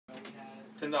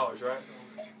$10, right?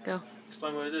 Go.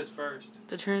 Explain what it is first.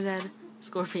 The Trinidad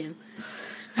Scorpion.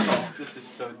 Oh, this is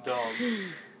so dumb.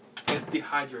 It's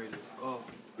dehydrated. Oh.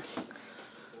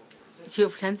 Chew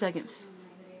it for 10 seconds.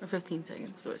 Or 15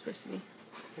 seconds, is what it's supposed to be.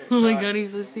 Here, Oh my try. god,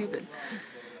 he's so stupid.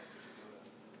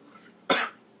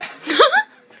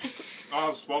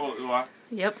 I'll swallow it, do I?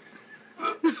 Yep.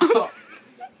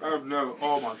 Oh no.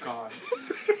 Oh my god.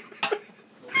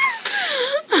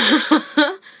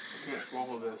 I can't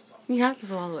swallow this. You have to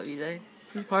swallow it, BJ.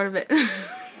 It's part of it.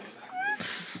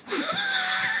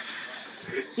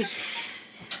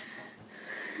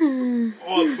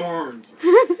 Oh, it burns.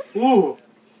 Ooh.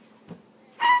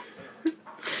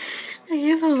 I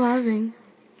guess I'm laughing.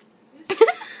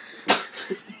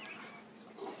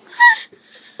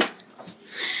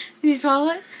 Did you swallow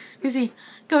it? Let me see.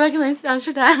 Go back and lay down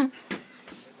your dad.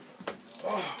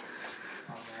 Oh.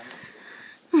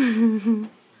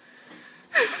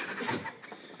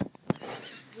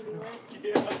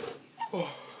 Yeah. Oh.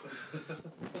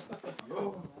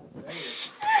 Oh.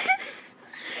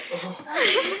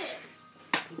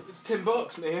 It's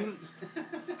 $10, man.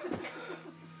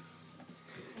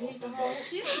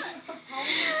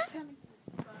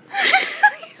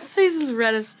 His face is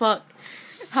red as fuck.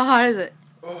 How hard is it?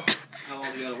 Oh. How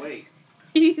long do you gotta wait?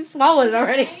 You swallowed it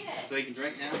already. So you can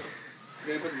drink now?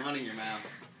 You're gonna put some honey in your mouth.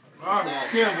 I don't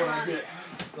care what I get.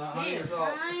 So honey is all.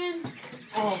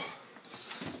 Oh.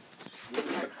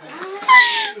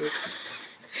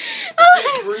 Oh, I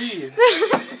can't breathe.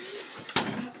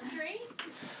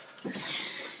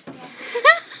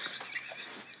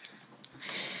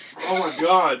 Oh my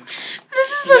god. this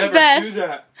is the Never best. do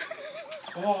that.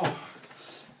 Oh.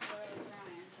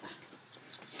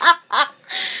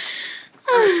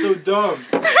 That's so dumb.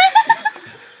 How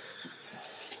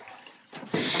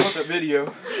about that video?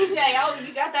 BJ, oh,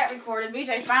 you got that recorded.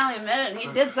 BJ finally admitted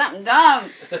he did something dumb.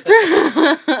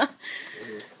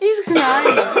 He's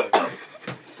crying.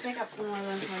 Pick up some more of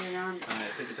those when you're on.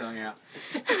 Alright, stick your tongue out.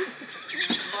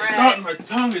 It's not in my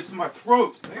tongue, it's in my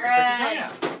throat. Stick your tongue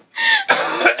out.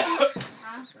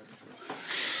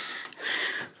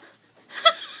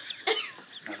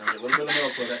 Get a little bit of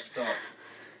milk with it, so.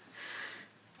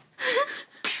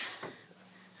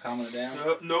 Calm it down.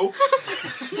 Nope.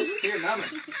 Here, numb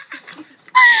it.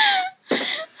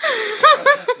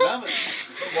 Numb it.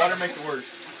 Water makes it worse.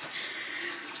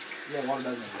 Yeah, water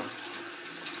does make it worse.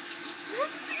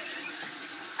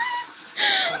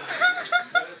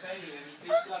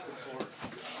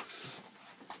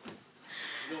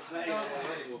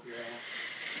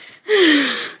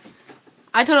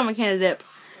 I told him a can of dip.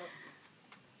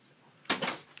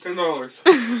 $10.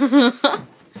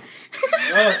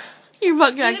 Your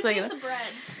butt Eat cracks a like piece it. of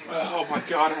bread. Oh my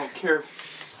god, I don't care.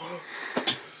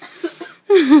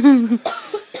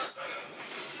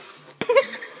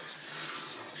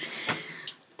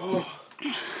 Oh.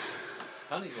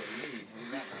 Honey's what you need.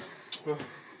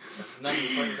 None of the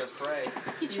flavor does spray.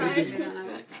 You tried it.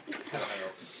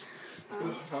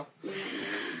 That'll help.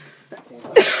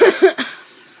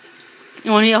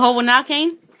 You want to eat a whole one now,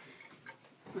 Kane?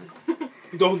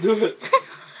 Don't do it.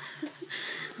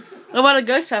 What about a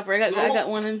ghost pepper? I got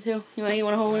one of them too. You want to eat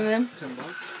one whole one of them?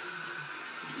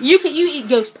 $10. You eat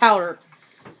ghost powder.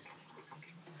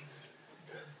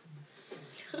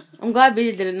 I'm glad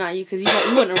Beta did it, not you, because you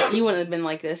wouldn't have been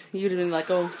like this. You would have been like,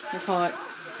 oh, it's hot.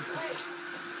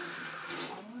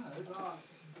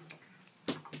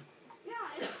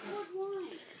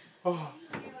 Oh.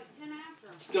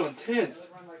 It's still intense.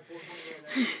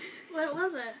 What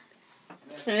was it?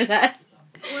 Trinidad.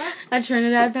 What? A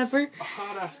Trinidad pepper. A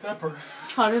hot ass pepper.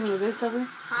 Hotter than a ghost pepper.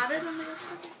 Hotter than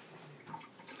this?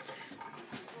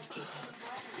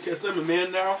 Guess I'm a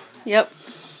man now. Yep.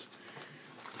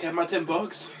 Got my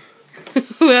 $10.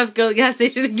 We have to go to the gas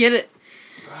station to get it.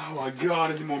 Oh my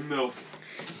god, I need more milk.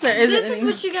 There isn't This is any.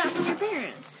 what you got from your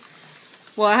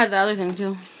parents. Well, I had the other thing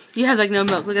too. You have like no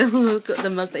milk. Look at the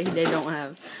milk that they don't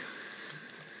have.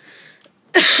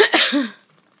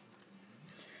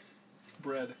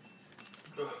 Bread.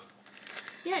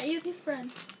 Yeah, eat a piece of bread.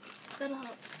 That'll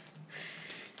help.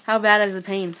 How bad is the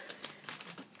pain?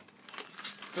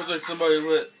 Feels like somebody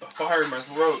lit a fire in my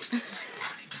throat.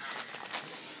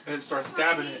 And start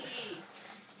stabbing it.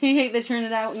 You hate the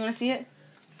Trinidad. You want to see it?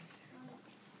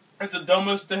 It's the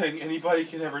dumbest thing anybody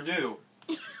can ever do.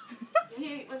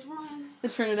 Hey, which one? The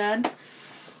Trinidad.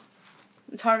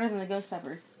 It's harder than the ghost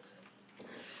pepper.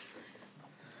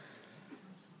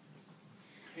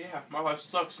 Yeah, my life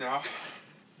sucks now.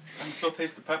 I can still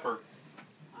taste the pepper.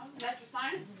 Oh, bet your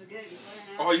sinuses are good. You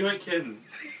better Oh, you ain't kidding.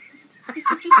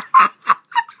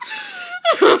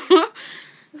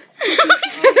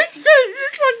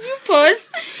 Just like you puss.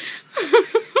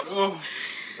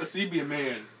 see you be a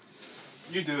man.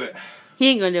 You do it. He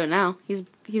ain't gonna do it now. He's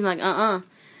like, Use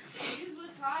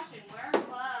with caution. Wear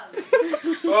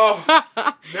gloves. Oh,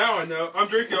 now I know. I'm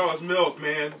drinking all this milk,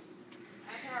 man.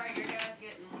 That's alright. Your dad's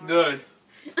getting more. Good.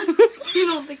 You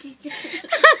don't think he can?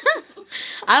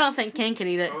 I don't think Kane can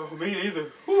eat it. Oh, me neither.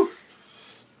 Whew.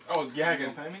 I was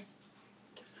gagging. Pay me?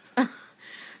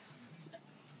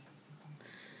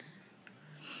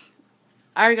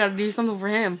 I already gotta do something for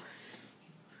him.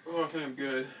 Oh, I think I'm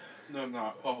good. No, I'm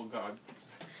not. Oh, God.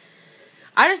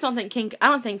 I just don't think King. I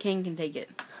don't think King can take it.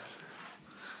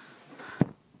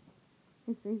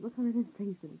 Look how his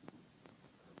face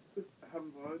is. Having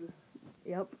blood.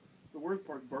 Yep. The worst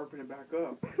part's burping it back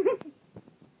up.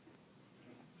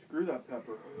 Screw that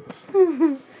pepper.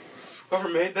 Whoever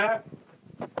made that,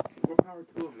 more power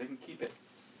to them. They can keep it.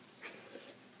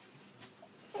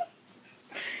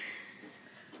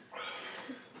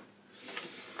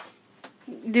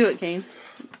 Do it, Kane.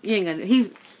 You ain't gonna do it.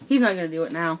 He's not gonna do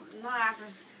it now. Not after.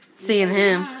 Seeing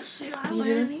him. Shoot, I You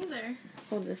wouldn't did either.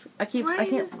 Hold this. Why I don't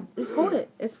you can't. Just hold it.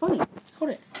 It's funny.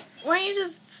 Hold it. Why don't you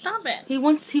just stop it? He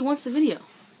wants the video.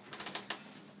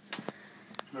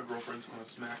 My girlfriend's gonna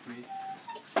smack me.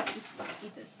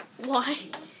 Eat this. Why?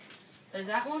 There's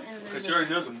that one and Because there's she already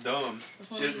knows I'm dumb.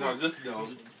 Which one She's do you not want? this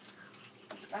dumb.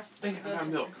 That's Dang it, I got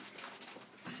milk.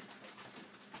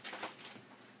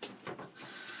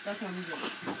 That's one he's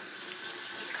doing.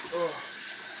 Oh,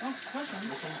 Oh, question.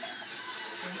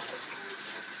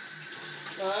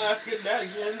 let's get that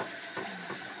again.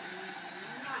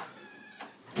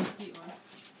 Eat one.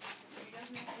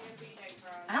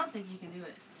 I don't think you can do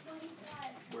it.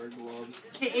 Wear gloves.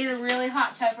 Eat a really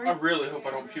hot pepper. I really hope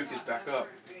I don't puke this back up.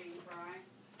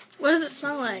 What does it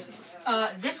smell like?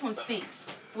 This one stinks.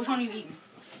 Which one are you eating?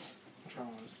 Try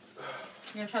one.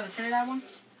 You gonna try the Trinidad one?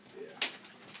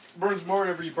 Burns more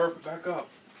whenever you burp it back up.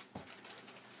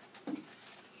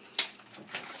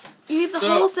 You eat the So-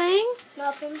 whole thing?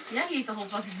 Nothing. Yeah, you eat the whole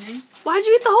fucking thing. Why'd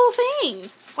you eat the whole thing?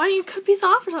 Why didn't you cut a piece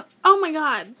off or something? Oh my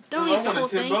god. Don't I eat the whole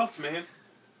wanted thing. $10, man.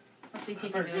 Let's see if he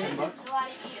can do it. $10.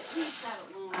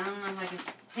 I don't know if I can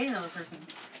pay another person.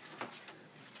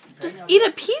 Just eat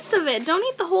a piece of it. Don't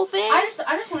eat the whole thing. I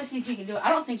just want to see if he can do it. I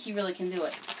don't think he really can do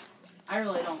it. I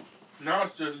really don't. Now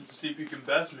it's just to see if you can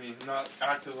best me, not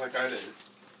act like I did.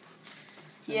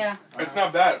 Yeah. It's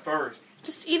not bad at first.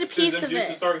 Just eat a As soon as piece them of juices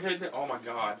it. start hitting it, oh my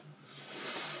god.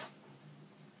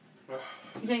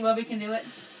 You think Bubby can do it?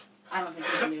 I don't think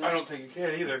he can do it. I don't think you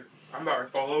can either. I'm about to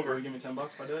fall Or over. you give me $10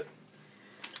 if I do it?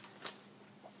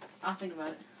 I'll think about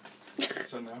it.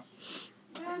 So no.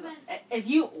 If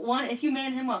you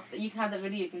man him up, you can have that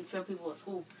video. You can show people at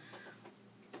school.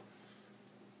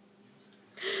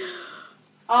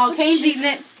 Oh, Kane's eating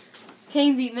it.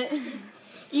 Kane's eating it.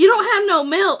 You don't have no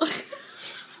milk.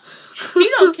 He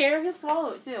don't care. He'll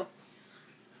swallow it too.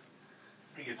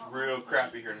 It gets real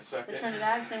crappy here in a The second.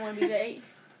 Trinidad, same one BJ ate.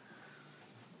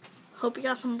 Hope you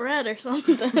got some bread or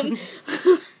something.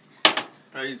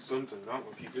 I eat something. I don't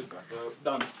know if you get back up.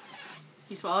 Done.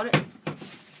 You swallowed it?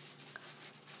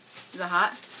 Is it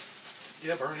hot?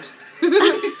 Yeah, burns.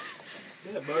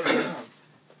 Yeah, butter.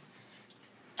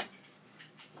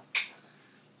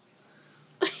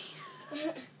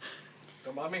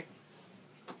 Don't mind me.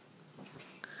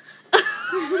 Look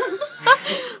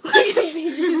at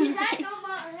BJ's. That don't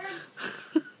bother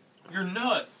her. You're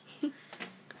nuts.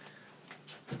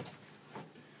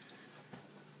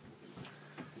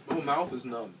 My whole mouth is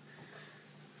numb.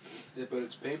 Yeah, but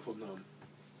it's painful numb.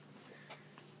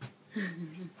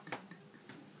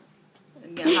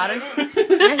 Getting hotter?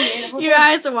 Yeah, he ate a whole Your thing.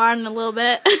 eyes are watering a little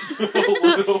bit.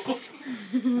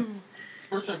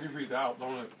 First time you breathe out,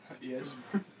 don't it? Yeah, just,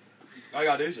 all you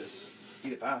gotta do is just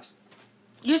eat it fast.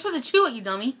 You're supposed to chew it, you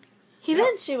dummy. He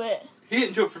didn't chew it. He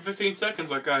didn't chew it for 15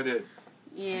 seconds like I did.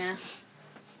 Yeah.